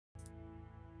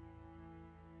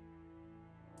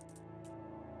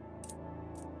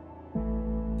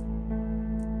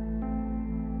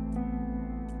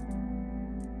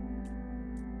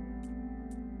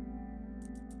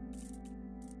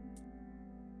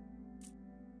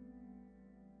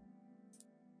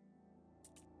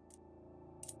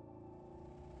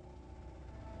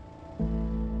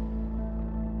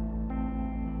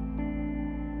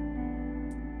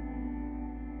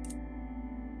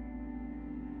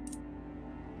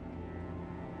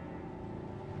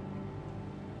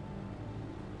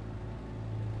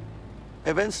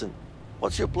Hey, Vincent,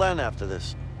 what's your plan after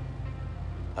this?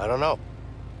 I don't know.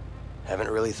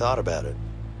 Haven't really thought about it.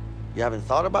 You haven't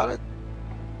thought about it?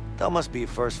 That must be a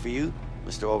first for you,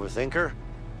 Mr. Overthinker.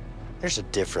 There's a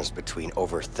difference between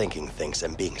overthinking things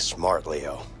and being smart,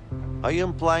 Leo. Are you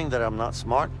implying that I'm not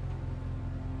smart?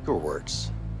 Your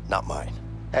words, not mine.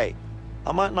 Hey,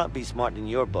 I might not be smart in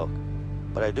your book,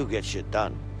 but I do get shit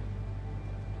done.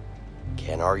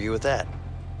 Can't argue with that.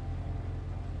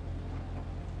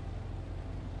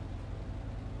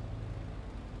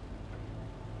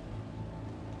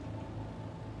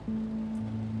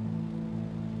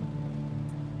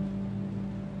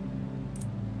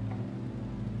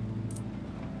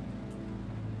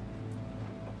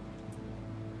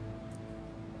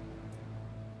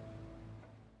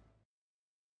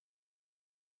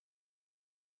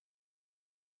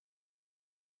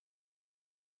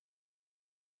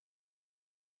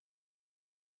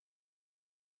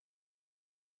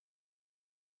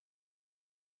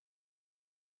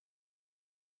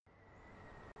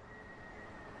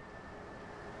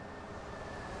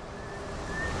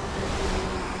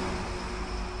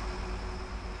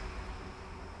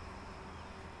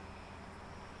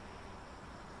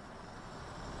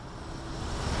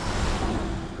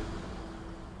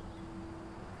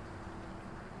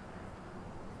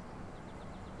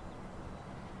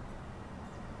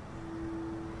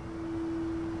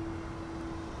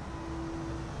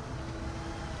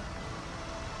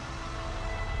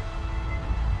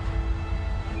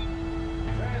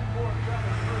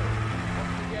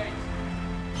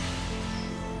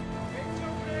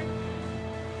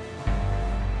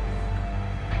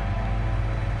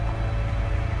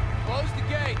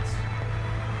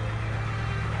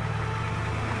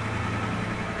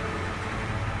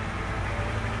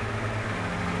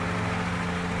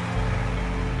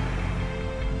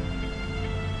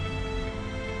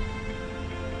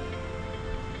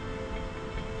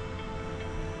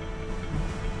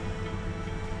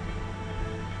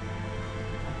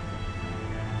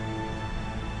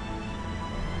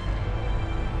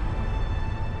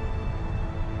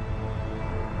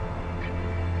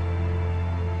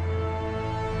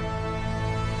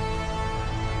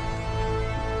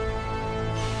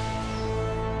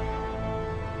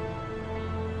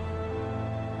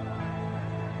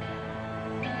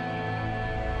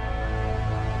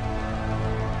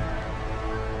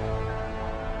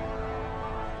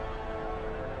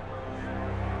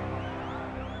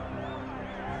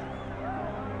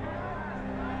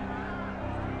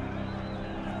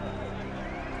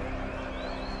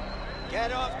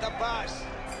 Get off the bus!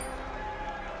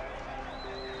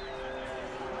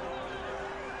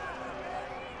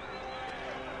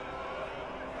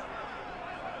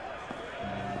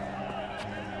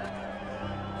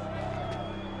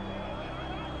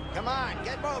 Come on,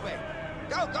 get moving!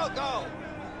 Go, go, go!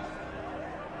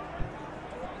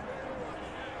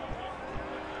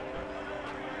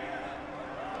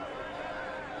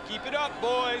 Keep it up,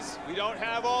 boys. We don't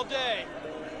have all day.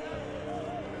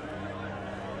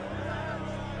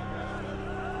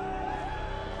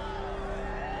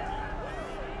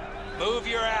 Move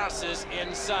your asses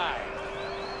inside.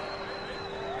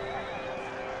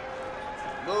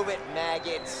 Move it,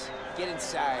 maggots. Get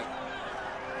inside.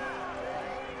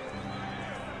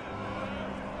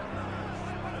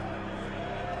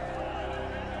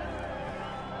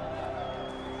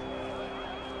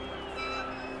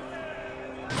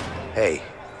 Hey,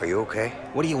 are you okay?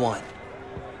 What do you want?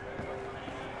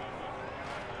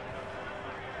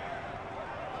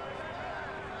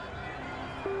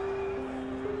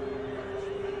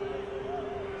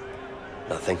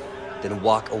 Nothing. Then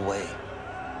walk away.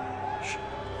 Shh.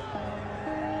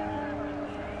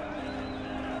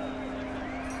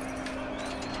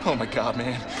 Oh my God,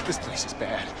 man, this place is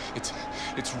bad.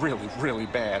 It's really, really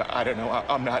bad. I don't know.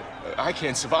 I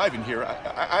can't survive in here.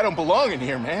 I don't belong in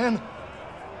here, man.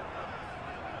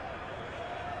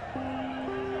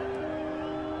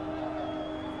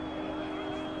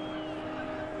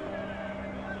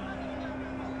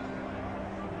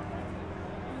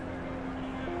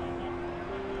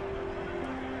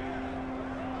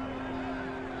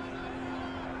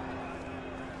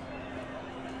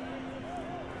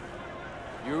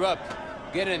 You're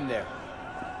up. Get in there.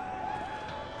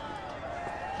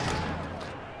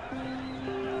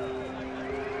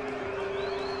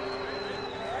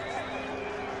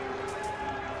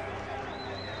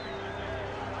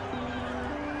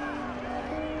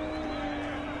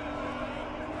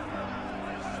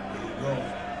 Go.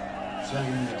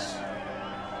 Sign this.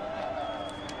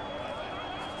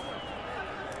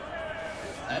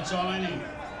 That's all I need.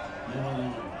 Move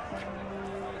along.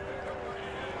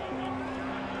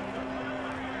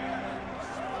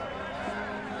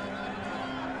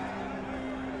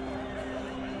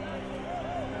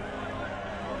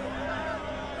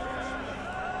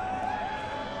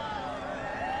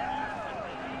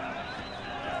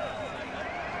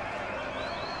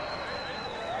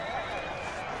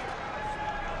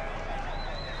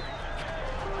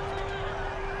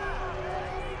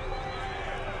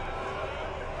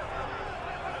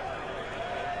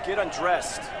 Get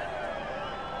undressed.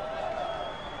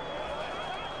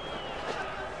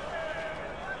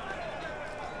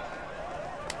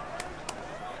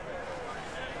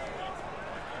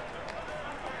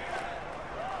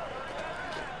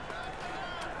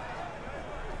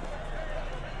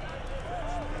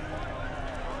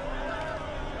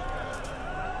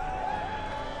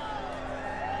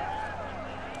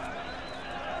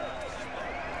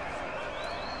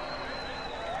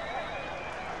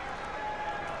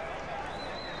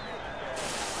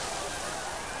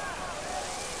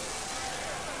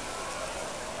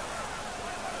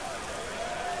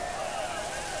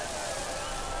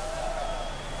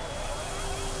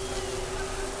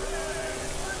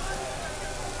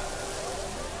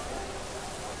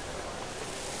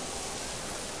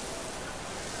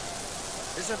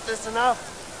 Isn't this enough?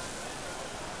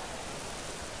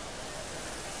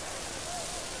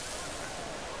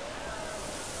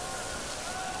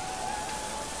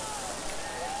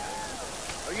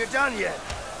 Are you done yet?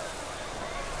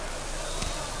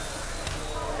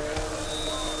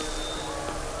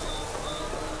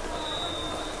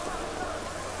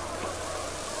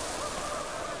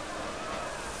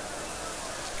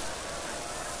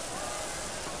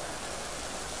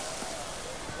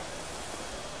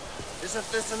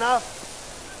 Isn't this enough?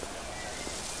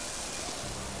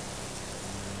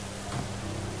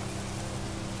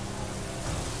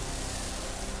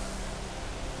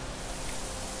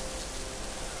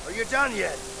 Are you done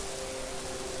yet?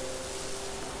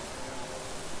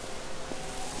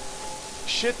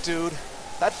 Shit, dude.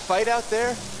 That fight out there,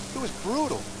 it was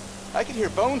brutal. I could hear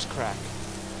bones crack.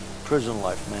 Prison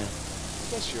life, man.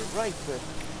 I guess you're right, but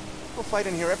people fight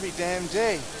in here every damn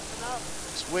day.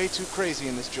 It's way too crazy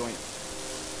in this joint.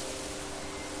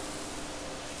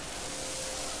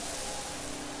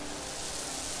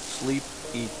 Sleep,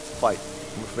 eat, fight.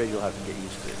 I'm afraid you'll have to get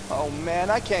used to it. Oh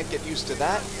man, I can't get used to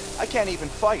that. I can't even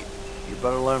fight. You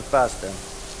better learn fast then.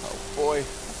 Oh boy,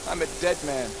 I'm a dead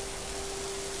man.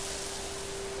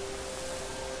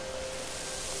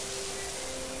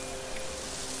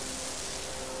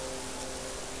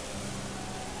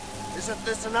 Isn't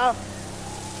this enough?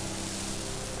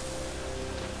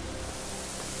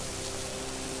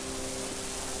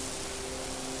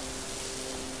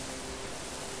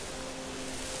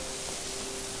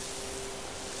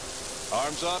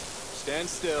 Arms up, stand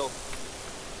still.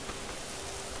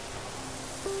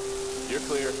 You're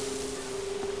clear.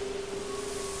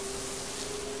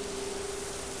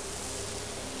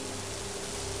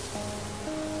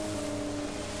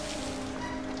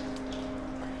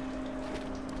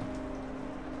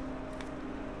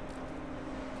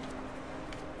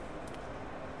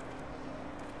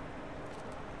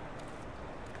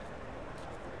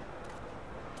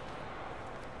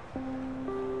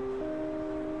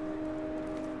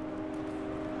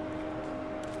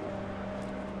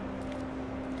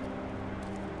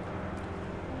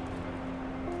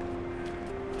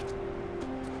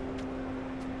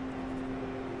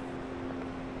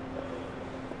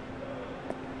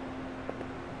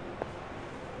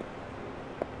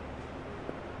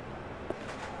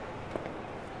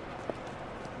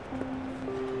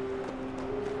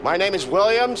 My name is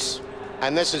Williams,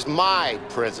 and this is my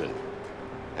prison.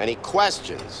 Any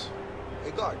questions?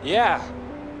 Hey, guard. Yeah.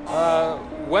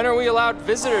 When are we allowed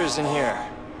visitors in here?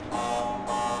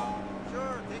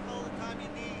 Sure, take all the time you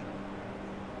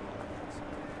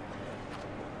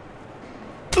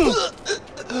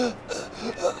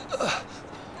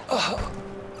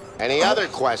need. Any other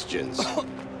questions?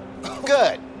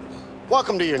 Good.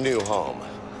 Welcome to your new home.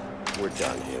 We're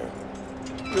done here.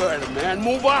 Good, man.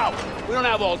 Move out. We don't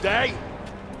have all day.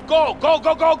 Go, go,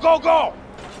 go, go, go, go!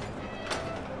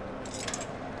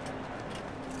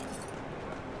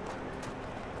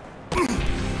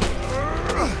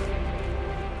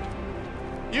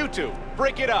 You two,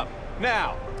 break it up,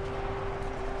 now.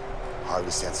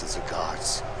 Harvey senses the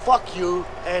guards. Fuck you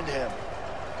and him.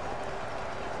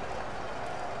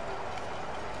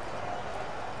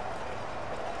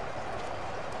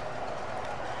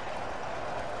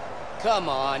 Come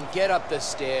on, get up the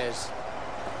stairs.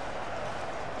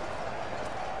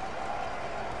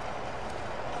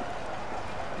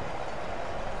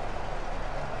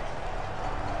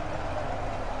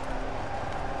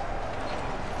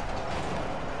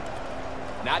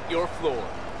 Not your floor.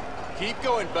 Keep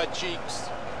going, butt cheeks.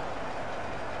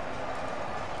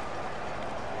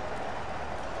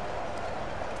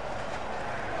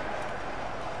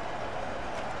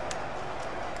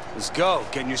 Let's go,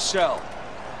 get in your cell.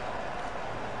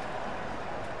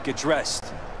 Get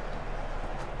dressed.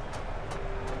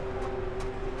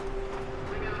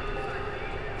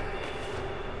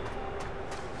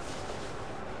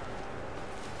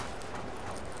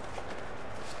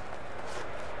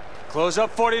 Close up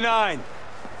 49.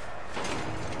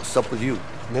 What's up with you?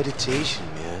 Meditation,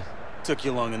 man. Took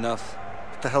you long enough.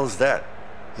 What the hell is that?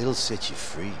 It'll set you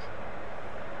free.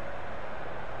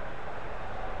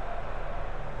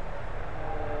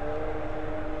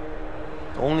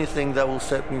 The only thing that will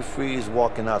set me free is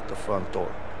walking out the front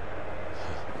door.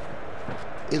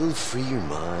 It'll free your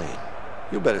mind.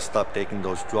 You better stop taking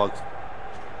those drugs.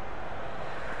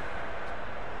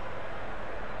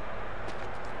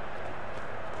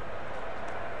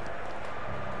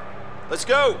 Let's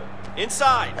go!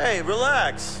 Inside! Hey,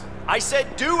 relax. I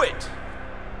said do it!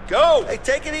 Go! Hey,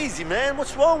 take it easy, man.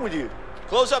 What's wrong with you?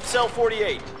 Close up cell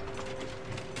 48.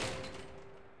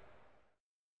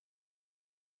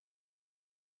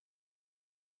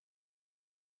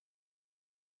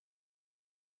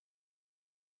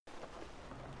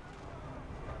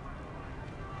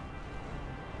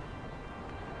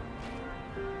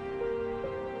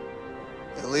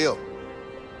 Hey, Leo.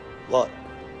 What?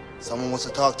 Someone wants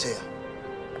to talk to you.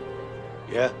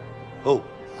 Yeah? Who?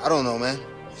 I don't know, man.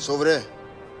 He's over there.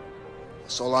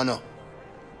 That's all I know.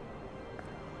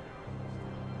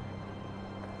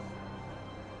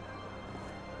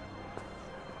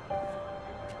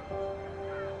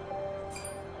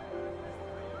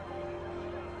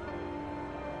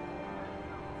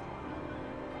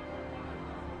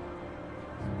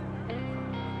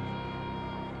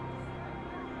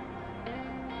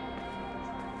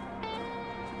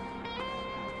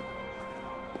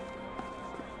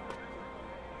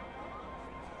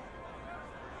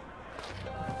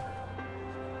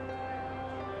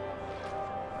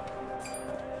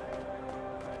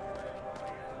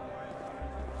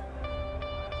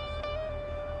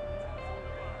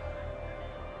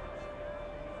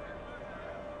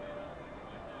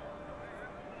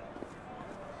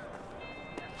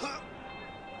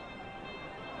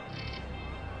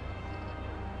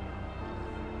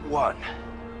 One.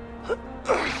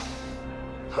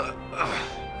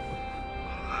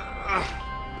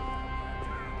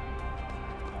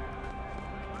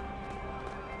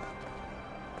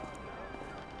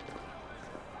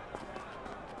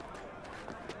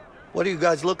 What are you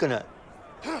guys looking at?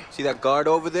 See that guard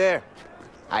over there?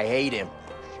 I hate him.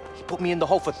 He put me in the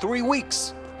hole for 3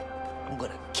 weeks. I'm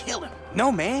gonna kill him.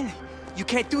 No, man. You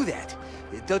can't do that.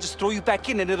 They'll just throw you back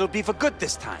in and it'll be for good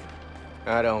this time.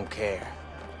 I don't care.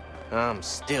 I'm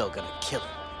still gonna kill him.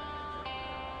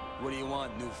 What do you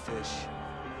want, new fish?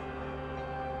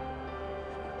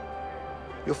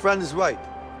 Your friend is right.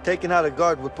 Taking out a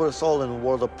guard would put us all in a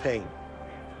world of pain.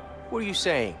 What are you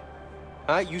saying?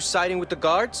 Huh? You siding with the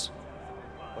guards?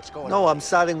 What's going on? No, I'm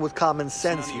siding with common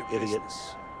sense, you idiot.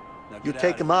 You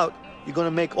take him out, you're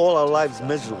gonna make all our lives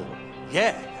miserable.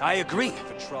 Yeah, I agree.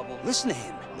 Listen to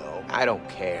him. No. I don't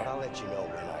care. I'll let you know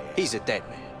when I am. He's a dead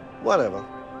man. Whatever.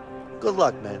 Good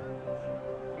luck, man.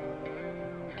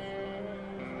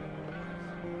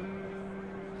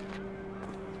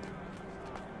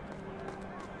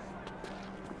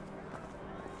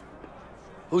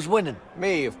 Who's winning?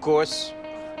 Me, of course.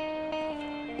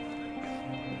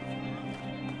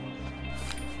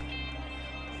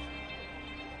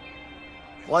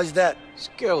 Why's that?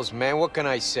 Skills, man. What can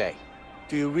I say?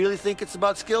 Do you really think it's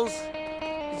about skills?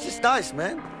 It's just nice,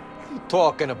 man. What are you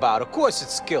talking about? Of course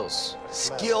it's skills.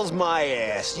 Skills my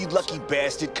ass, you lucky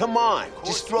bastard. Come on,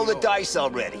 just throw the dice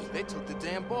already. They took the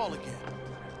damn ball again.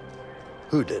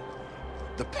 Who did?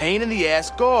 The pain in the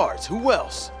ass guards. Who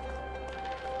else?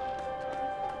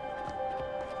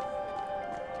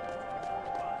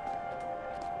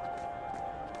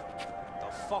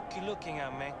 The fuck you looking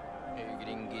at, man? Hey,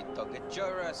 gringuito, get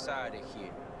your ass out of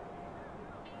here.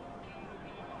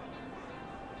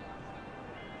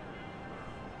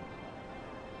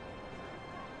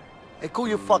 Hey, cool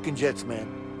your fucking jets, man.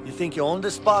 You think you own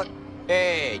this spot?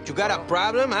 Hey, you got a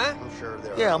problem, huh? I'm sure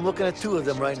there Yeah, are I'm looking at 2 of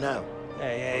them right now.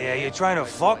 Hey, you trying to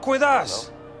fuck with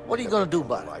us? What are you gonna do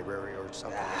about it? library or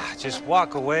something. Just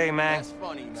walk away, man. That's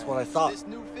funny, man. That's what I thought. This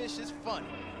new fish is funny.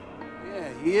 Yeah,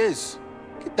 he is.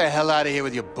 Get the hell out of here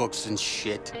with your books and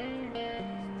shit.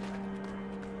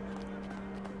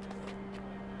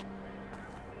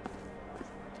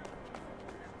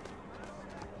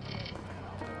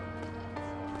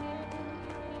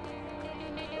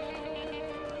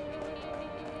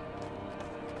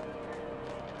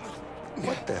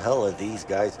 What the hell are these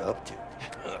guys up to?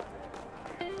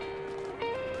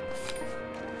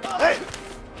 Hey!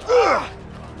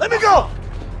 Let me go!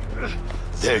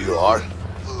 There you are.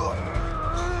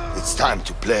 It's time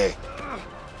to play.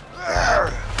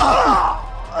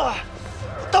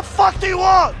 What the fuck do you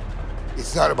want?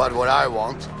 It's not about what I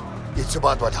want. It's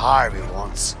about what Harvey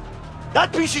wants.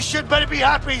 That piece of shit better be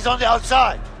happy he's on the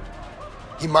outside.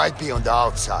 He might be on the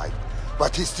outside,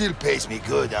 but he still pays me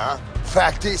good, huh?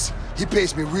 Fact is, he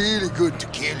pays me really good to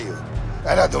kill you.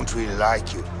 And I don't really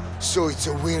like you. So it's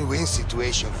a win-win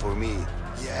situation for me.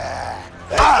 Yeah.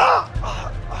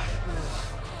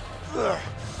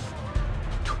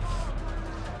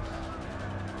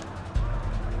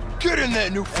 Get in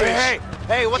there, new fish!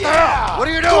 Hey, what the hell? What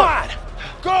are you doing?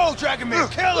 Come on! Go, Dragon Man,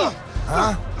 kill him!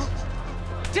 Huh?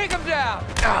 Take him down!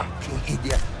 You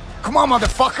idiot. Come on,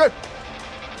 motherfucker!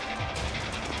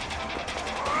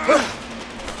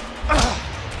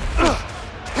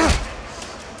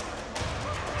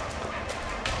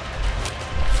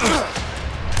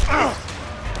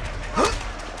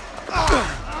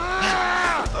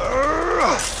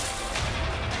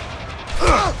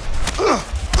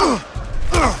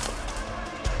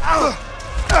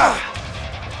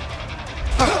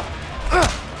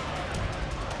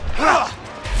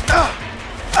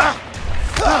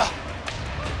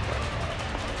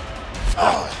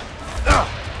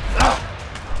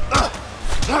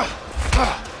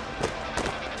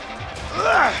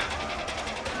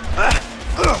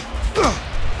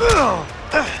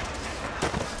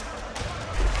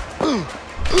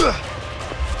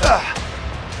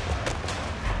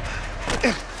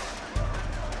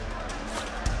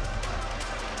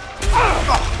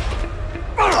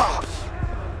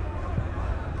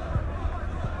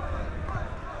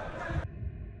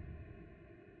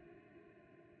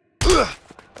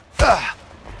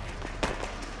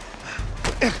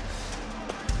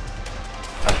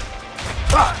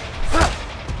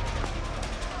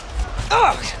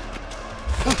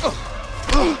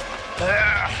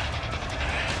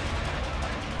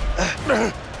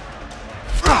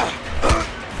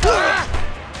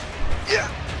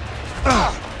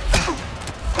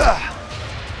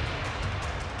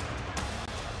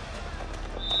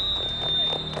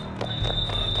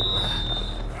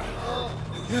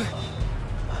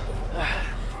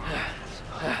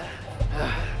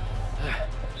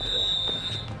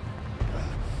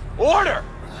 Order!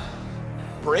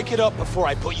 Break it up before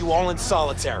I put you all in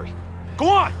solitary. Go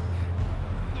on!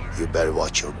 You better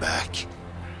watch your back.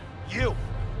 You!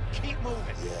 Keep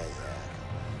moving. Yeah.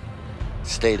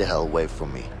 Stay the hell away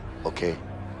from me, okay?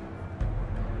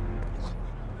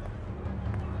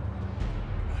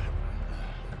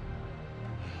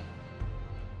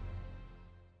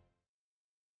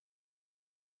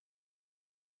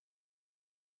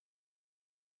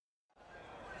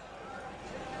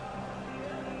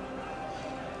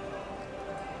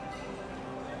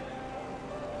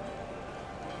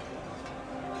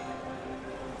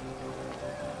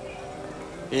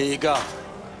 Here you go.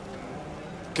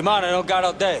 Come on, I don't got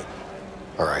all day.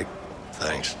 All right,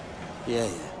 thanks. Yeah.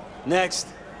 Next.